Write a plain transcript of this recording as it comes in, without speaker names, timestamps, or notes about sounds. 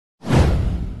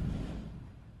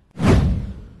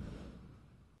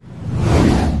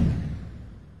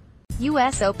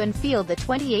U.S. Open field. The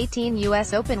 2018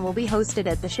 U.S. Open will be hosted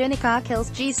at the Shinnecock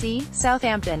Hills GC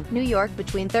Southampton, New York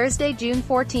between Thursday, June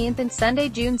 14 and Sunday,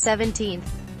 June 17.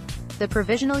 The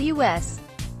provisional U.S.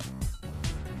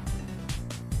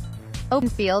 Open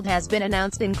field has been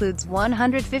announced includes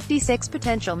 156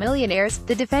 potential millionaires.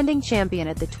 The defending champion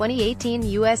at the 2018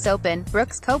 U.S. Open,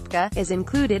 Brooks Koepka, is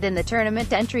included in the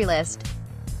tournament entry list.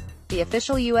 The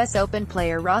official U.S. Open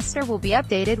player roster will be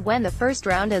updated when the first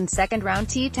round and second round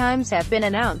tee times have been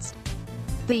announced.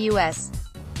 The U.S.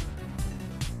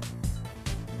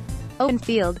 Open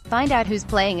field. Find out who's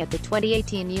playing at the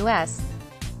 2018 U.S.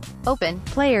 Open.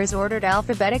 Players ordered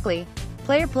alphabetically.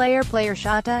 Player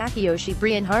Shota Akiyoshi,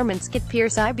 Brian Harmon, Skip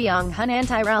Pierce, Byung Hun, and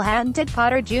Tyrell Hatton, Ted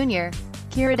Potter Jr.,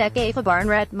 Kira Decafa,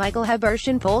 Barnett, Michael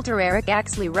Hebershan, Poulter, Eric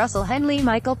Axley, Russell Henley,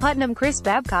 Michael Putnam, Chris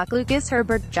Babcock, Lucas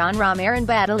Herbert, John Rahm, Aaron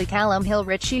Baddeley, Callum Hill,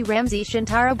 Richie Ramsey,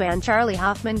 Shintaro Ban, Charlie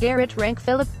Hoffman, Garrett Rank,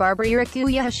 Philip Barber,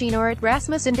 Irakuya Hashinorit,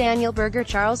 Rasmussen, Daniel Berger,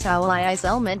 Charles Howell, Ice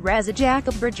Elmont, Raza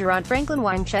Jacob, Bergeron, Franklin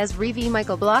Wang, Ches Reeve,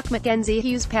 Michael Block, Mackenzie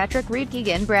Hughes, Patrick Reed,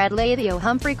 Keegan Bradley, Theo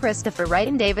Humphrey, Christopher Wright,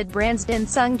 and David Branston,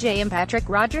 Sung J. and Patrick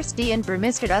Rogers, Dean Burr,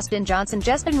 Mr. Dustin Johnson,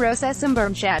 Justin Rose,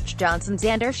 Simburn, Shach Johnson,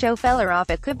 Xander Schofeller,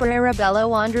 Offit Cabrera, Bello,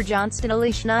 Andrew Johnston,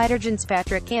 Ali Schneider, Jens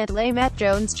Patrick Cantlay, Matt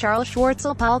Jones, Charles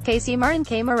Schwartzel, Paul Casey, Martin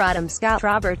Kmart, Adam Scott,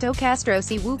 Roberto Castro,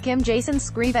 Si Woo Kim, Jason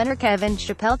Scrivener, Kevin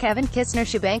Chappelle, Kevin Kistner,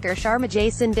 Shabankar Sharma,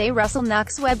 Jason Day, Russell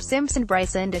Knox, Webb Simpson,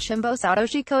 Bryson DeChambeau,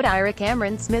 Satoshi Koda, Ira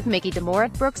Cameron Smith, Mickey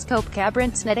DeMorat, Brooks Koepka,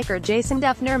 Brent Snedeker, Jason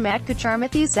Duffner, Matt Kuchar,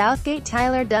 Matthew Southgate,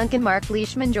 Tyler Duncan, Mark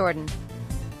Leishman, Jordan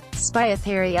Spieth,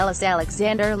 Harry Ellis,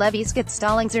 Alexander Levy, Skip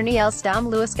Stallings, Ernie Elstom,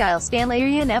 Lewis, Kyle Stanley,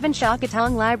 Ian Evan,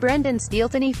 Shakatong Lai, Brendan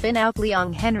Steelton, Finn Out,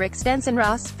 Leong, Henrik Stenson,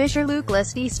 Ross Fisher, Luke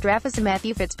Listy, Straffus,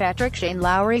 Matthew Fitzpatrick, Shane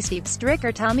Lowry, Steve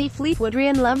Stricker, Tommy Fleetwood,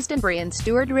 Ryan Lumsden, Brian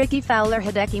Stewart, Ricky Fowler,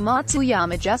 Hideki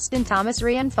Matsuyama, Justin Thomas,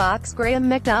 Ryan Fox, Graham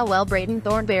McDowell, Braden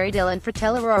Thornberry, Dylan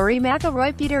Fratello, Rory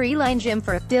McIlroy, Peter Eline, Jim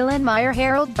Firth, Dylan Meyer,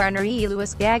 Harold Varner, E.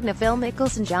 Lewis Gagna, Phil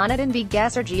Mickelson, Jonathan V.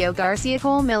 Gasser, Gio Garcia,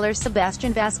 Cole Miller,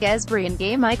 Sebastian Vasquez, Brian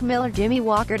Gay, Mike Miller, Jimmy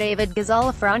Walker, David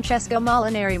Gazzola, Francesco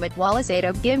Molinari, Matt Wallace,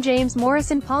 Ado Gim, James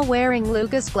Morrison, Paul Waring,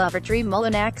 Lucas Glovertree,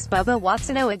 Molinax, Bubba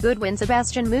Watson, Oa Goodwin,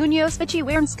 Sebastian Munoz, Vichy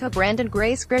Wernsko, Brandon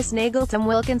Grace, Chris Nagel, Tom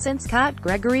Wilkinson, Scott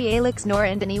Gregory, Alex Nor,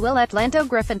 Anthony Willett, Lento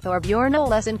Griffin, Thorbjorn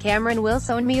Olesen, Cameron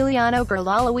Wilson, Emiliano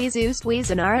Gerla, Louise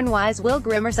Oosthuizen, Aaron Wise, Will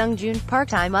Grimmer, Sung June Park,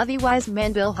 Time Othy Wise,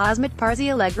 Manville Hosmet, Parsi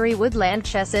Allegri, Woodland,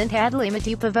 Chesant, Hadley,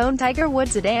 Matthew Pavone, Tiger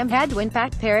Woods, Adam Hadwin,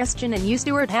 Pat Paris, Chin and U.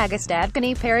 Stewart, Hagestad,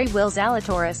 Kenny Perry, Will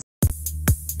Zalatoris.